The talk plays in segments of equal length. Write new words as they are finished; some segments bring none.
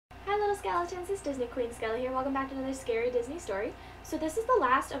little skeletons, it's Disney Queen Skele here. Welcome back to another scary Disney story. So this is the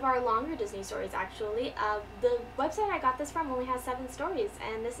last of our longer Disney stories actually. The website I got this from only has 7 stories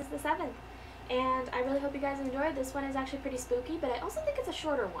and this is the 7th. And I really hope you guys enjoyed. This one is actually pretty spooky, but I also think it's a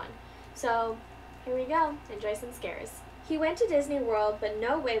shorter one. So here we go. Enjoy some scares. He went to Disney World, but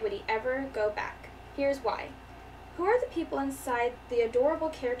no way would he ever go back. Here's why. Who are the people inside the adorable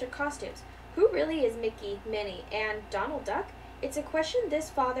character costumes? Who really is Mickey, Minnie, and Donald Duck? It's a question this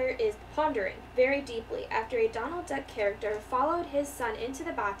father is pondering very deeply after a Donald Duck character followed his son into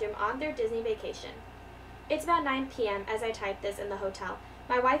the bathroom on their Disney vacation. It's about 9 p.m. as I type this in the hotel.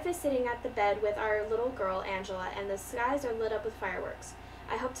 My wife is sitting at the bed with our little girl, Angela, and the skies are lit up with fireworks.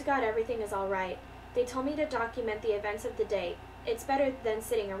 I hope to God everything is all right. They told me to document the events of the day. It's better than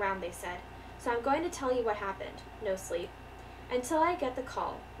sitting around, they said. So I'm going to tell you what happened. No sleep. Until I get the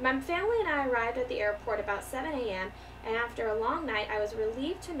call. My family and I arrived at the airport about 7 a.m., and after a long night, I was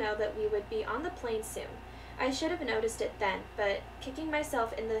relieved to know that we would be on the plane soon. I should have noticed it then, but kicking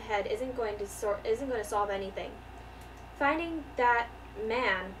myself in the head isn't going to solve anything. Finding that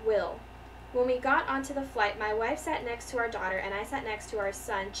man will. When we got onto the flight, my wife sat next to our daughter, and I sat next to our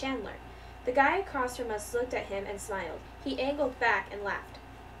son, Chandler. The guy across from us looked at him and smiled. He angled back and laughed.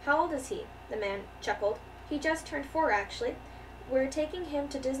 How old is he? The man chuckled. He just turned 4, actually. We're taking him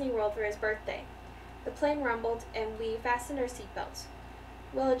to Disney World for his birthday. The plane rumbled, and we fastened our seatbelts.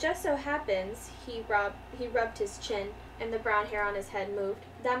 Well, it just so happens, he rubbed his chin, and the brown hair on his head moved,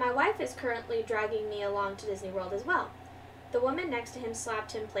 that my wife is currently dragging me along to Disney World as well. The woman next to him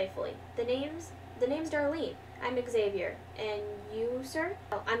slapped him playfully. The name's Darlene. I'm Xavier. And you, sir?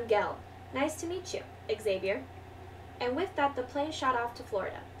 Oh, I'm Gel. Nice to meet you, Xavier. And with that, the plane shot off to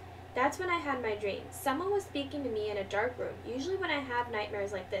Florida. That's when I had my dream. Someone was speaking to me in a dark room. Usually when I have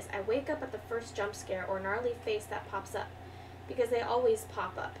nightmares like this, I wake up at the first jump scare or gnarly face that pops up. Because they always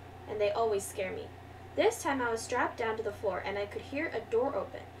pop up, and they always scare me. This time I was strapped down to the floor, and I could hear a door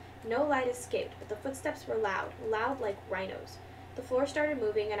open. No light escaped, but the footsteps were loud like rhinos. The floor started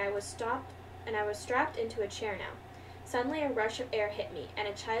moving, and I was strapped into a chair now. Suddenly a rush of air hit me, and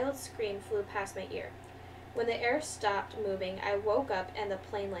a child's scream flew past my ear. When the air stopped moving, I woke up and the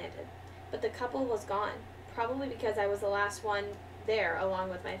plane landed. But the couple was gone, probably because I was the last one there along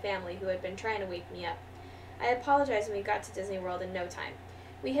with my family who had been trying to wake me up. I apologized when we got to Disney World in no time.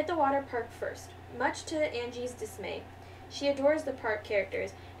 We hit the water park first, much to Angie's dismay. She adores the park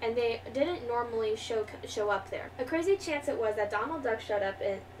characters, and they didn't normally show up there. A crazy chance it was that Donald Duck showed up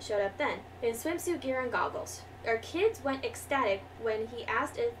then, in swimsuit gear and goggles. Our kids went ecstatic when he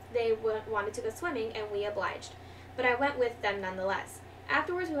asked if they wanted to go swimming, and we obliged. But I went with them nonetheless.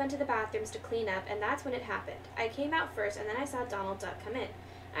 Afterwards, we went to the bathrooms to clean up, and that's when it happened. I came out first, and then I saw Donald Duck come in.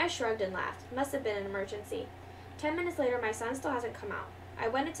 I shrugged and laughed. Must have been an emergency. 10 minutes later, my son still hasn't come out. I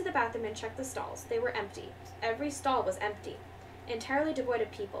went into the bathroom and checked the stalls. They were empty. Every stall was empty, entirely devoid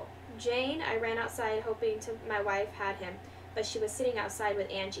of people. Jane, I ran outside hoping my wife had him, but she was sitting outside with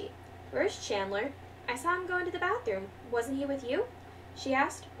Angie. Where's Chandler? I saw him go into the bathroom. Wasn't he with you? She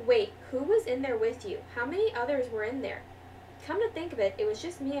asked. Wait, who was in there with you? How many others were in there? Come to think of it, it was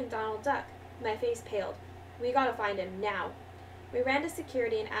just me and Donald Duck. My face paled. We gotta find him, now. We ran to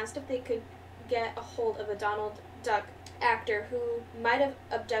security and asked if they could get a hold of a Donald Duck actor who might have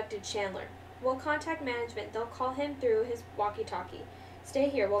abducted Chandler. We'll contact management. They'll call him through his walkie-talkie. Stay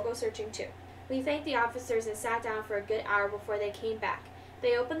here. We'll go searching too. We thanked the officers and sat down for a good hour before they came back.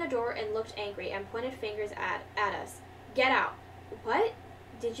 They opened the door and looked angry and pointed fingers at us. Get out. What?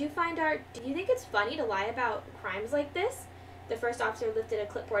 Did you think it's funny to lie about crimes like this? The first officer lifted a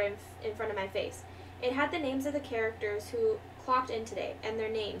clipboard in front of my face. It had the names of the characters who clocked in today, and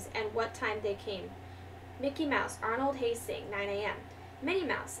their names, and what time they came. Mickey Mouse, Arnold Hastings, 9 a.m. Minnie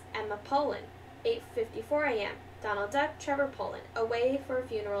Mouse, Emma Poland, 8:54 a.m. Donald Duck, Trevor Poland, away for a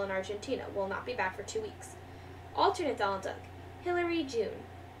funeral in Argentina, will not be back for 2 weeks. Alternate Donald Duck, Hillary June,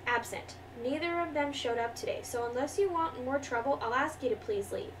 absent. Neither of them showed up today, so unless you want more trouble, I'll ask you to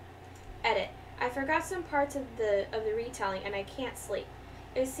please leave. Edit. I forgot some parts of the retelling, and I can't sleep.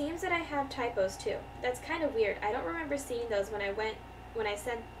 It seems that I have typos too. That's kind of weird. I don't remember seeing those when I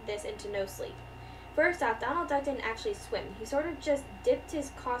sent this into no sleep. First off, Donald Duck didn't actually swim. He sort of just dipped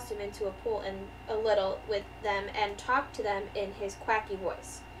his costume into a pool and a little with them and talked to them in his quacky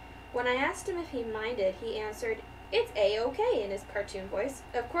voice. When I asked him if he minded, he answered, "It's A-okay," in his cartoon voice.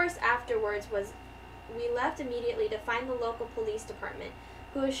 Of course, afterwards we left immediately to find the local police department,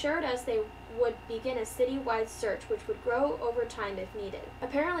 who assured us they would begin a citywide search which would grow over time if needed.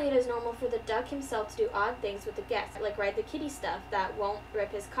 Apparently it is normal for the duck himself to do odd things with the guests, like ride the kitty stuff that won't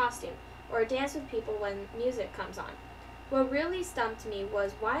rip his costume, or dance with people when music comes on. What really stumped me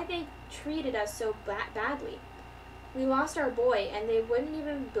was why they treated us so badly. We lost our boy, and they wouldn't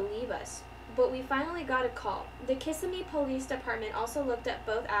even believe us. But we finally got a call. The Kissimmee Police Department also looked at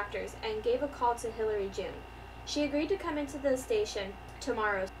both actors and gave a call to Hillary June. She agreed to come into the station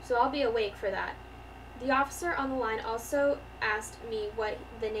tomorrow, so I'll be awake for that. The officer on the line also asked me what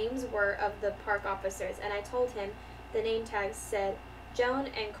the names were of the park officers, and I told him the name tags said Joan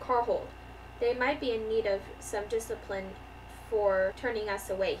and Carhold. They might be in need of some discipline for turning us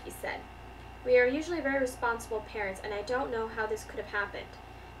away, he said. We are usually very responsible parents, and I don't know how this could have happened.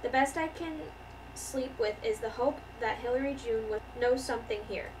 The best I can sleep with is the hope that Hillary June would know something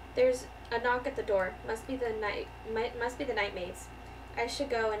here. There's a knock at the door. Must be the night maids. I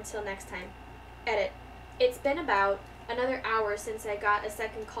should go until next time. Edit. It's been about another hour since I got a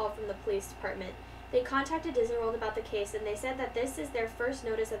second call from the police department. They contacted Disney World about the case, and they said that this is their first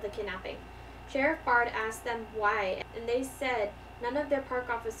notice of the kidnapping. Sheriff Bard asked them why, and they said none of their park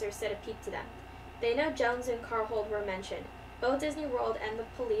officers said a peep to them. They know Jones and Carhold were mentioned. Both Disney World and the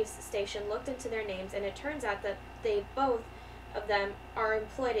police station looked into their names, and it turns out that they both of them are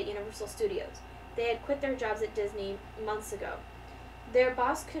employed at Universal Studios. They had quit their jobs at Disney months ago. Their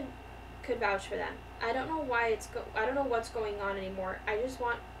boss could vouch for them. I don't know what's going on anymore. I just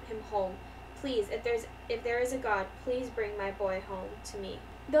want him home. Please, if there is a God, please bring my boy home to me.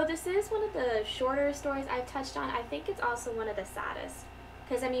 Though this is one of the shorter stories I've touched on, I think it's also one of the saddest.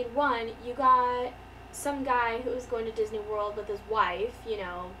 Because, I mean, one, you got some guy who was going to Disney World with his wife,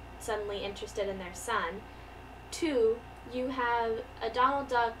 suddenly interested in their son. Two, you have a Donald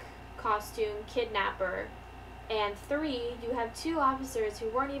Duck costume kidnapper. And three, you have two officers who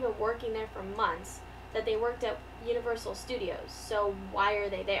weren't even working there for months, that they worked at Universal Studios. So why are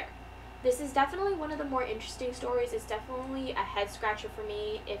they there? This is definitely one of the more interesting stories. It's definitely a head scratcher for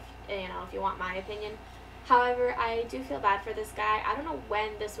me, if you want my opinion. However, I do feel bad for this guy. I don't know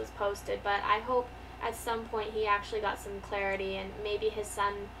when this was posted, but I hope at some point he actually got some clarity and maybe his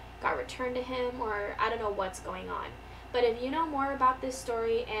son got returned to him, or I don't know what's going on. But if you know more about this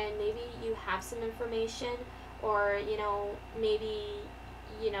story and maybe you have some information, or maybe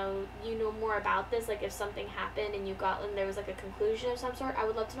you know more about this, like if something happened and there was like a conclusion of some sort, I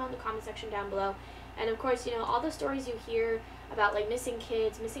would love to know in the comment section down below. And of course, all the stories you hear about, like missing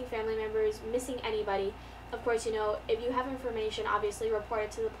kids, missing family members, missing anybody, of course, if you have information, obviously report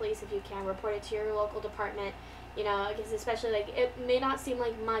it to the police if you can. Report it to your local department, because especially, like, it may not seem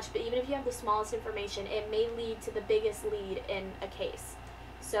like much, but even if you have the smallest information, it may lead to the biggest lead in a case.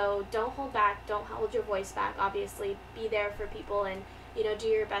 So don't hold back, don't hold your voice back, obviously. Be there for people and, do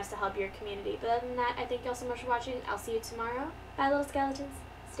your best to help your community. But other than that, I thank y'all so much for watching. I'll see you tomorrow. Bye, little skeletons.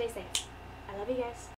 Stay safe. I love you guys.